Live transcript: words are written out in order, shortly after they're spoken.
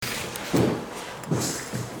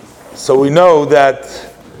So we know that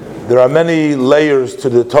there are many layers to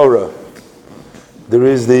the Torah. There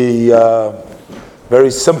is the very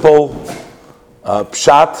simple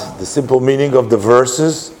pshat, the simple meaning of the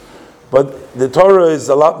verses, but the Torah is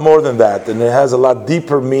a lot more than that, and it has a lot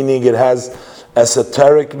deeper meaning. It has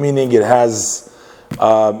esoteric meaning. It has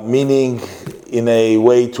meaning in a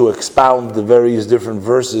way to expound the various different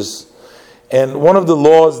verses. And one of the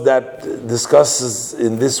laws that discusses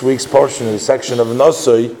in this week's portion, the section of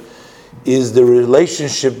Nosoi, is the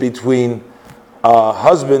relationship between a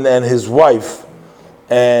husband and his wife.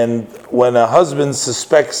 And when a husband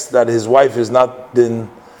suspects that his wife has not been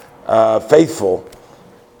faithful,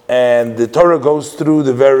 and the Torah goes through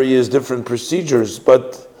the various different procedures,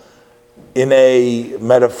 but in a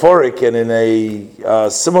metaphoric and in a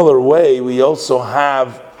similar way, we also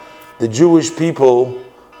have the Jewish people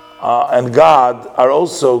and God are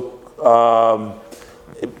also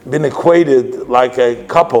been equated like a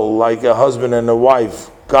couple, like a husband and a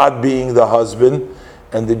wife. God being the husband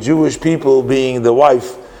and the Jewish people being the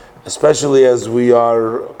wife, especially as we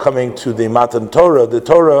are coming to the Matan Torah. The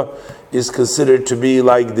Torah is considered to be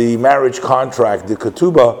like the marriage contract, the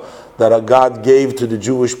ketubah, that God gave to the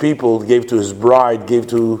Jewish people, gave to his bride, gave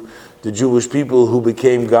to the Jewish people who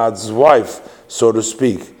became God's wife, so to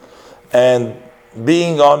speak. And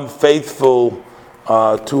being unfaithful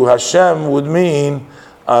to Hashem would mean,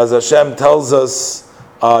 as Hashem tells us,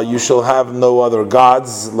 you shall have no other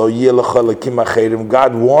gods. Lo yeh lecha elokim acherim.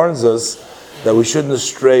 God warns us that we shouldn't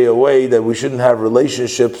stray away, that we shouldn't have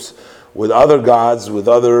relationships with other gods, with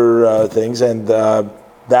other things, and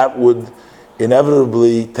that would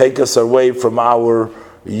inevitably take us away from our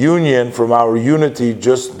union, from our unity,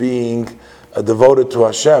 just being devoted to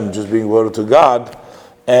Hashem, just being devoted to God.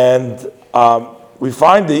 And we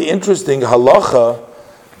find the interesting halacha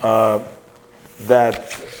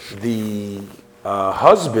that the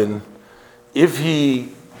husband, if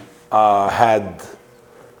he had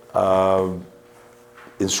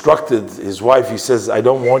instructed his wife, he says, I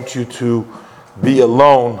don't want you to be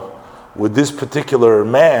alone with this particular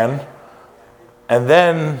man, and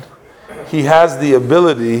then he has the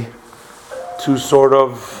ability to sort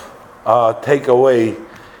of take away.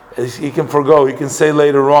 He can forgo, he can say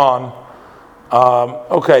later on,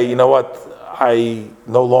 okay, you know what, I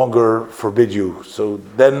no longer forbid you. So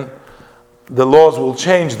then the laws will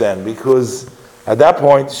change then, because at that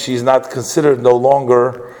point she's not considered no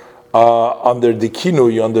longer under the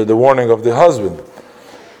kinui, under the warning of the husband.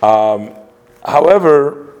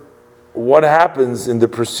 However, what happens in the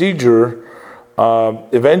procedure,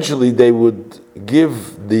 eventually they would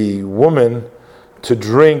give the woman to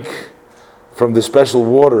drink from the special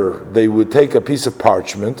water. They would take a piece of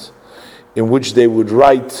parchment in which they would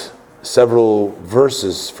write several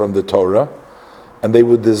verses from the Torah, and they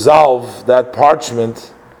would dissolve that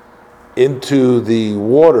parchment into the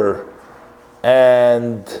water,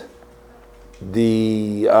 and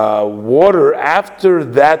the water, after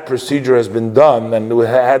that procedure has been done and it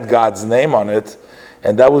had God's name on it,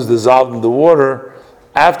 and that was dissolved in the water,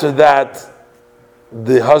 after that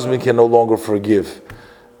the husband can no longer forgive.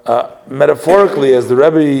 Metaphorically, as the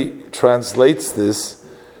Rebbe translates this,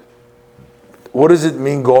 what does it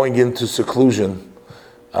mean going into seclusion?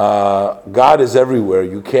 God is everywhere.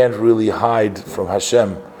 You can't really hide from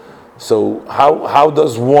Hashem. So how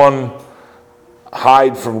does one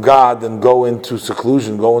hide from God and go into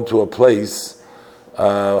seclusion, go into a place?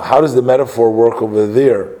 How does the metaphor work over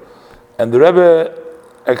there? And the Rebbe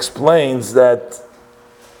explains that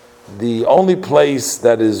the only place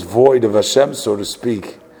that is void of Hashem, so to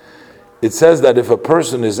speak, it says that if a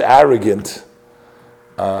person is arrogant,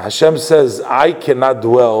 Hashem says, I cannot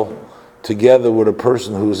dwell together with a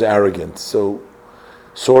person who is arrogant. So,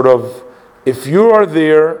 sort of, if you are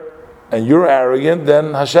there and you're arrogant,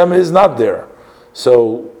 then Hashem is not there.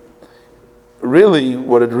 So, really,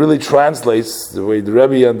 what it really translates, the way the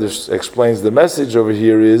Rebbe explains the message over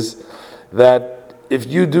here, is that if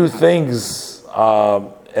you do things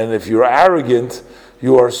and if you're arrogant,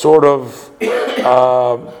 you are sort of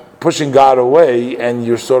pushing God away, and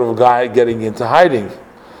you're sort of getting into hiding.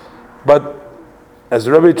 But as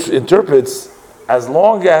the Rebbe interprets, as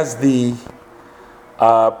long as the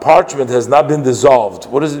parchment has not been dissolved,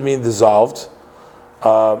 what does it mean dissolved?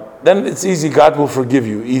 Then it's easy, God will forgive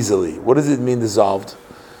you easily. What does it mean dissolved?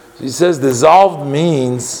 So he says dissolved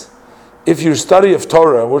means, if you study of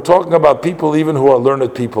Torah, and we're talking about people even who are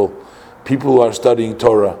learned people who are studying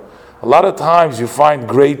Torah, a lot of times you find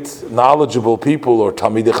great knowledgeable people or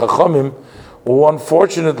Talmidei Chachamim who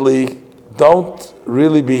unfortunately don't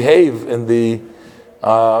really behave in the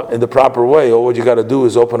in the proper way. All what you got to do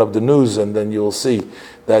is open up the news, and then you'll see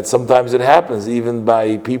that sometimes it happens, even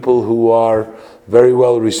by people who are very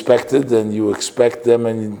well respected, and you expect them,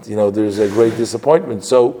 and there's a great disappointment.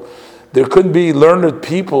 So there could be learned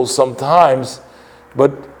people sometimes,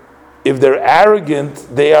 but if they're arrogant,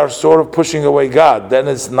 they are sort of pushing away God. Then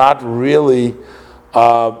it's not really,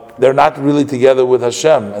 they're not really together with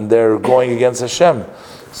Hashem, and they're going against Hashem.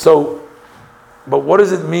 So, but what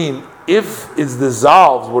does it mean? If it's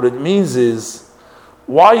dissolved, what it means is,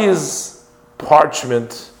 why is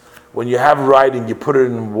parchment, when you have writing, you put it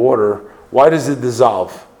in water, why does it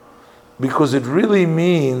dissolve? Because it really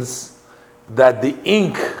means that the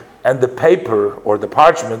ink and the paper, or the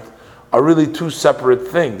parchment, are really two separate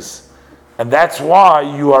things. And that's why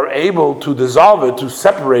you are able to dissolve it, to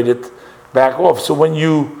separate it back off. So when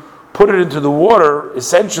you put it into the water,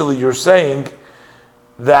 essentially you're saying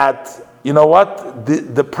that,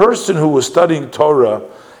 the person who was studying Torah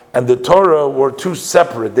and the Torah were two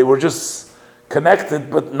separate. They were just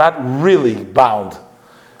connected, but not really bound.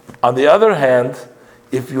 On the other hand,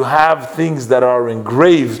 if you have things that are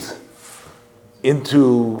engraved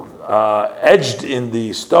into, edged in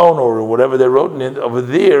the stone or whatever they wrote in it, over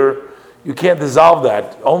there, you can't dissolve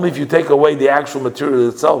that. Only if you take away the actual material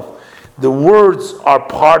itself. The words are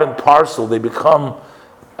part and parcel. They become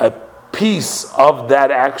a piece of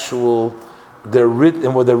that actual, they're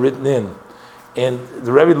written, what they're written in. And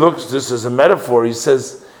the Rebbe looks at this as a metaphor. He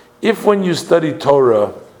says, if when you study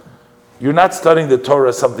Torah, you're not studying the Torah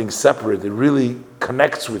as something separate, it really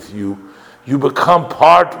connects with you, you become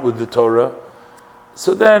part with the Torah,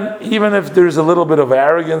 so then even if there's a little bit of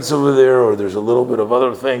arrogance over there, or there's a little bit of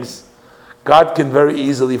other things, God can very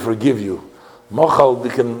easily forgive you. Mochal,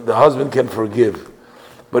 the husband can forgive.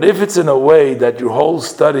 But if it's in a way that your whole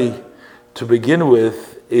study to begin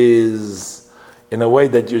with is in a way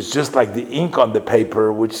that it's just like the ink on the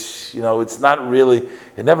paper, which, it's not really,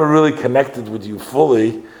 it never really connected with you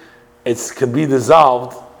fully, it can be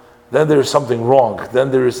dissolved, then there's something wrong.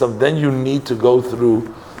 Then you need to go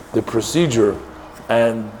through the procedure.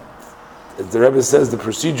 And the Rebbe says the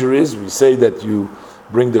procedure is, we say that you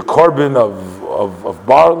bring the korban of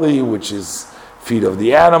barley, which is feet of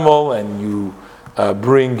the animal, and you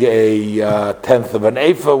bring a tenth of an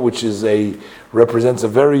ephah, which represents a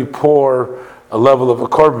very poor level of a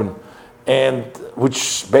korban, and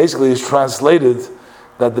which basically is translated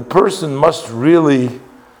that the person must really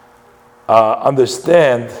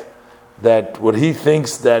understand that what he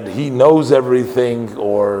thinks that he knows everything,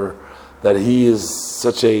 or that he is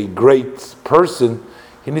such a great person,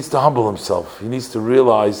 he needs to humble himself. He needs to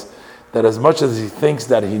realize that as much as he thinks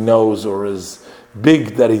that he knows, or as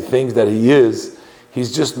big that he thinks that he is,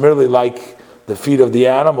 he's just merely like the feet of the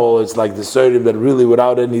animal. It's like the Seirim that really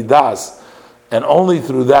without any das. And only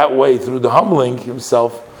through that way, through the humbling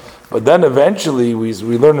himself. But then eventually we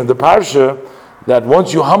learn in the Parsha that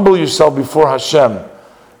once you humble yourself before Hashem,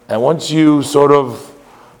 and once you sort of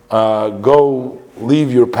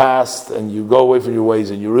leave your past, and you go away from your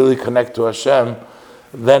ways, and you really connect to Hashem,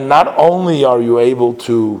 then not only are you able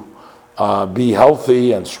to be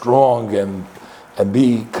healthy and strong and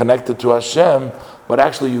be connected to Hashem, but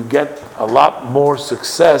actually you get a lot more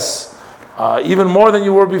success, even more than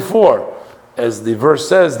you were before. As the verse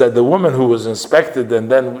says, that the woman who was inspected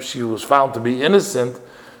and then she was found to be innocent,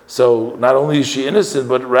 so not only is she innocent,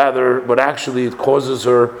 but actually it causes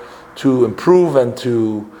her to improve and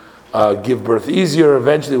to give birth easier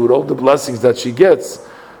eventually with all the blessings that she gets.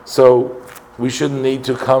 So we shouldn't need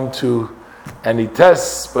to come to any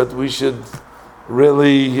tests, but we should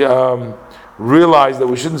really realize that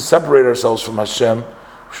we shouldn't separate ourselves from Hashem.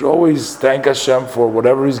 We should always thank Hashem for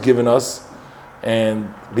whatever He's given us,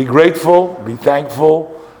 and be grateful, be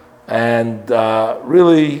thankful, and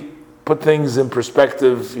really put things in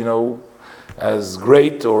perspective, as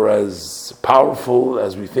great or as powerful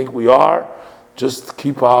as we think we are. Just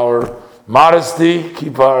keep our modesty,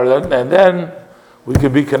 and then we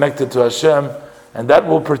can be connected to Hashem, and that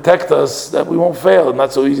will protect us, that we won't fail. It's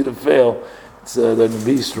not so easy to fail. It's then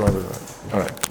be stronger. All right.